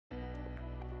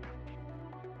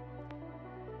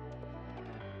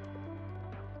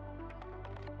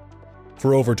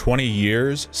For over 20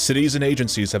 years, cities and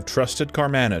agencies have trusted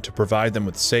Carmanah to provide them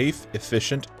with safe,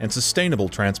 efficient, and sustainable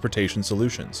transportation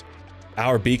solutions.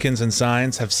 Our beacons and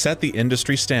signs have set the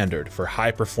industry standard for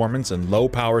high-performance and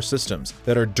low-power systems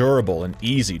that are durable and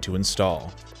easy to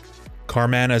install.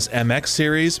 Carmanah's MX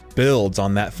series builds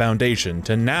on that foundation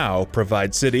to now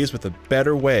provide cities with a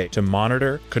better way to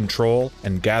monitor, control,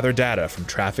 and gather data from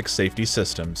traffic safety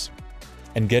systems.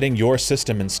 And getting your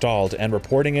system installed and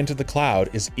reporting into the cloud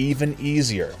is even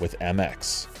easier with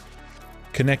MX.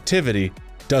 Connectivity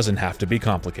doesn't have to be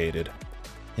complicated.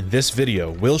 In this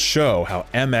video, we'll show how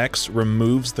MX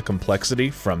removes the complexity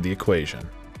from the equation.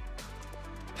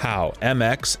 How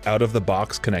MX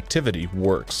out-of-the-box connectivity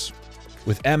works.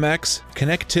 With MX,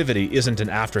 connectivity isn't an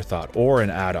afterthought or an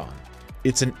add-on.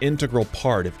 It's an integral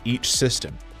part of each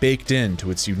system, baked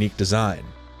into its unique design.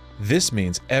 This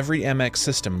means every MX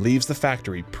system leaves the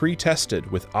factory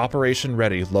pre-tested with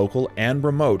operation-ready local and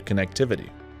remote connectivity.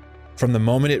 From the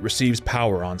moment it receives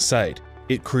power on site,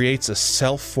 it creates a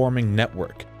self-forming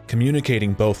network,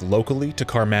 communicating both locally to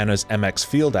Carmanah's MX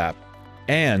Field app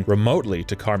and remotely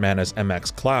to Carmanah's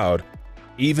MX Cloud.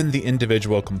 Even the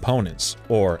individual components,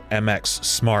 or MX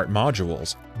Smart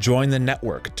Modules, join the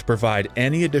network to provide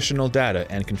any additional data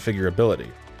and configurability.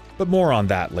 But more on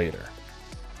that later.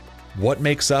 What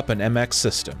makes up an MX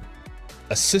system?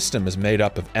 A system is made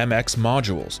up of MX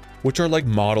modules, which are like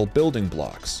model building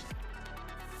blocks.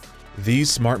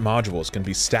 These smart modules can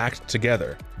be stacked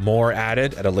together, more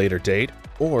added at a later date,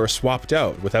 or swapped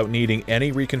out without needing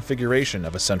any reconfiguration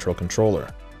of a central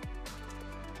controller.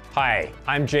 Hi,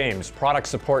 I'm James, Product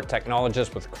Support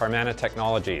Technologist with Carmanah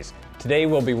Technologies. Today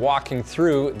we'll be walking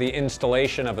through the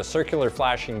installation of a circular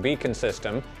flashing beacon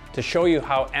system to show you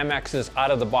how MX's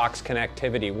out-of-the-box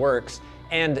connectivity works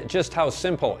and just how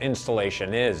simple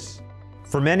installation is.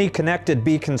 For many connected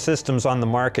beacon systems on the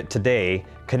market today,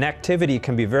 connectivity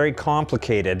can be very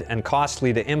complicated and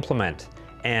costly to implement.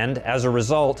 And as a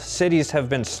result, cities have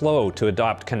been slow to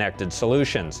adopt connected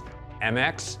solutions.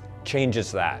 MX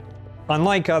changes that.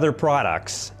 Unlike other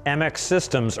products, MX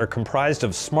systems are comprised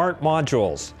of smart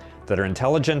modules that are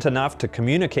intelligent enough to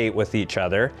communicate with each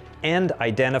other and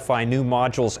identify new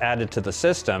modules added to the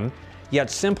system,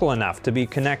 yet simple enough to be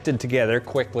connected together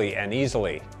quickly and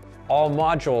easily. All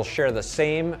modules share the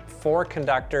same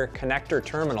 4-conductor connector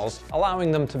terminals,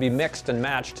 allowing them to be mixed and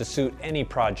matched to suit any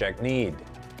project need.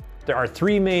 There are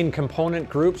 3 main component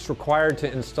groups required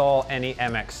to install any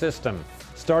MX system,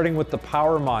 starting with the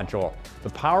power module. The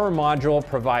power module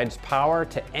provides power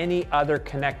to any other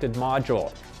connected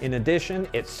module. In addition,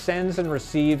 it sends and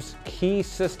receives key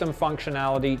system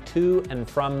functionality to and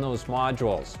from those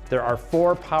modules. There are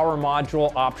 4 power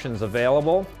module options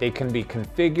available. They can be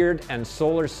configured and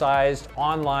solar sized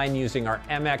online using our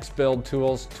MX build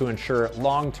tools to ensure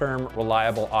long-term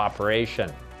reliable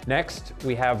operation. Next,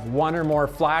 we have 1 or more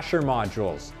flasher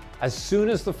modules. As soon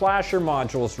as the flasher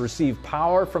modules receive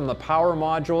power from the power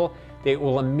module, they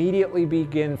will immediately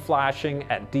begin flashing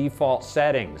at default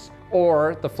settings.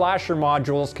 Or the flasher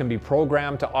modules can be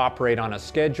programmed to operate on a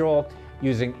schedule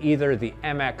using either the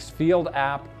MX Field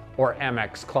app or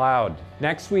MX Cloud.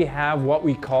 Next, we have what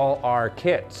we call our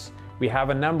kits. We have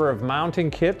a number of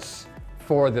mounting kits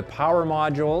for the power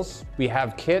modules. We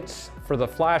have kits for the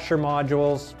flasher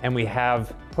modules, and we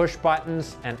have push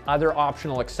buttons and other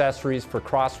optional accessories for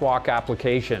crosswalk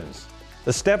applications.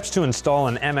 The steps to install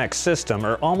an MX system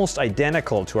are almost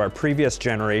identical to our previous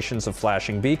generations of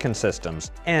flashing beacon systems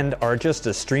and are just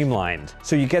as streamlined,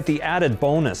 so you get the added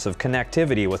bonus of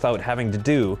connectivity without having to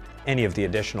do any of the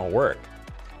additional work.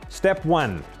 Step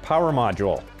 1, power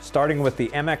module. Starting with the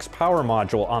MX power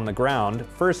module on the ground,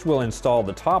 first we'll install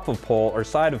the top of pole or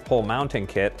side of pole mounting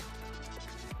kit,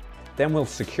 then we'll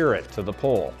secure it to the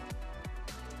pole.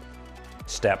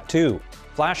 Step 2,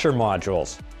 flasher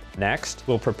modules. Next,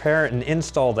 we'll prepare and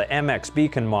install the MX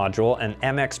beacon module and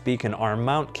MX beacon arm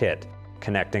mount kit,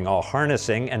 connecting all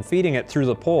harnessing and feeding it through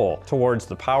the pole towards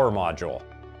the power module.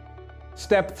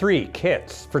 Step 3,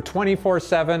 kits. For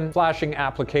 24/7 flashing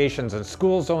applications and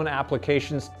school zone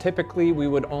applications, typically we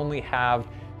would only have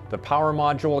the power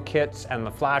module kits and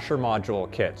the flasher module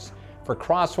kits. For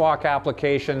crosswalk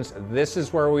applications, this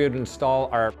is where we would install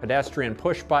our pedestrian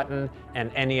push button and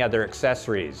any other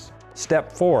accessories.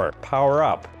 Step 4, power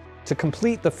up. To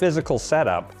complete the physical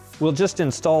setup, we'll just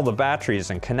install the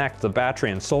batteries and connect the battery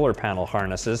and solar panel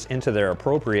harnesses into their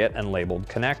appropriate and labeled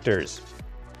connectors.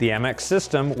 The MX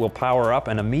system will power up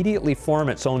and immediately form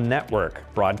its own network,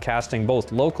 broadcasting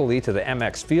both locally to the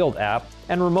MX Field app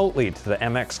and remotely to the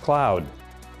MX Cloud.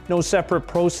 No separate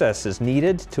process is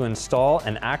needed to install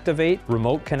and activate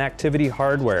remote connectivity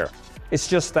hardware. It's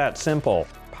just that simple.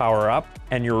 power up,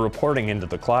 and your reporting into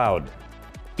the cloud.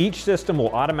 Each system will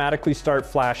automatically start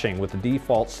flashing with the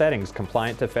default settings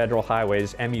compliant to Federal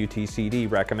Highway's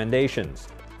MUTCD recommendations.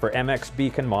 For MX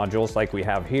beacon modules like we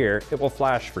have here, it will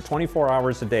flash for 24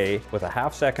 hours a day with a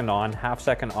half-second on,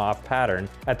 half-second off pattern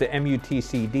at the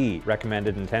MUTCD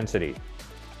recommended intensity.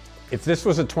 If this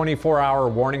was a 24-hour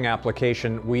warning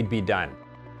application, we'd be done.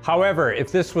 However,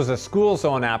 if this was a school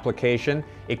zone application,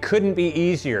 it couldn't be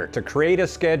easier to create a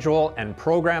schedule and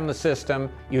program the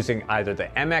system using either the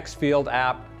MX Field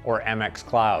app or MX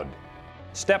Cloud.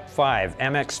 Step 5,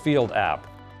 MX Field app.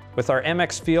 With our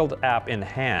MX Field app in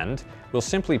hand, we'll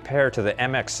simply pair to the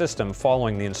MX system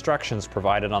following the instructions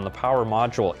provided on the Power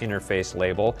Module interface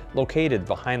label located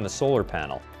behind the solar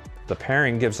panel. The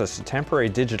pairing gives us a temporary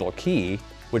digital key,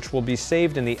 which will be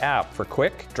saved in the app for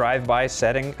quick drive-by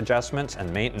setting adjustments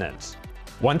and maintenance.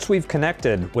 Once we've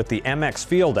connected with the MX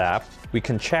Field app, we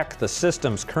can check the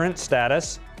system's current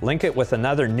status, link it with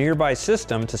another nearby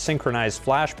system to synchronize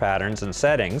flash patterns and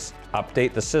settings,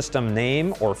 update the system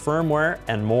name or firmware,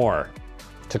 and more.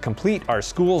 To complete our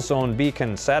school zone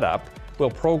beacon setup,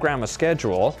 we'll program a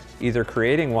schedule, either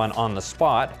creating one on the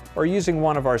spot or using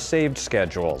one of our saved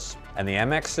schedules, and the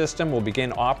MX system will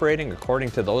begin operating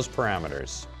according to those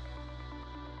parameters.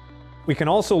 We can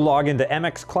also log into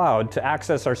MX Cloud to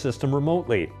access our system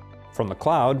remotely. From the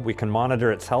cloud, we can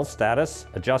monitor its health status,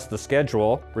 adjust the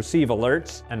schedule, receive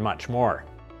alerts, and much more.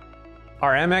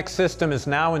 Our MX system is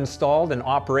now installed and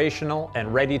operational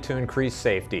and ready to increase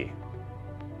safety.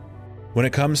 When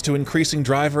it comes to increasing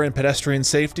driver and pedestrian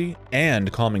safety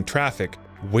and calming traffic,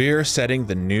 we're setting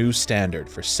the new standard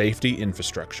for safety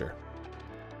infrastructure.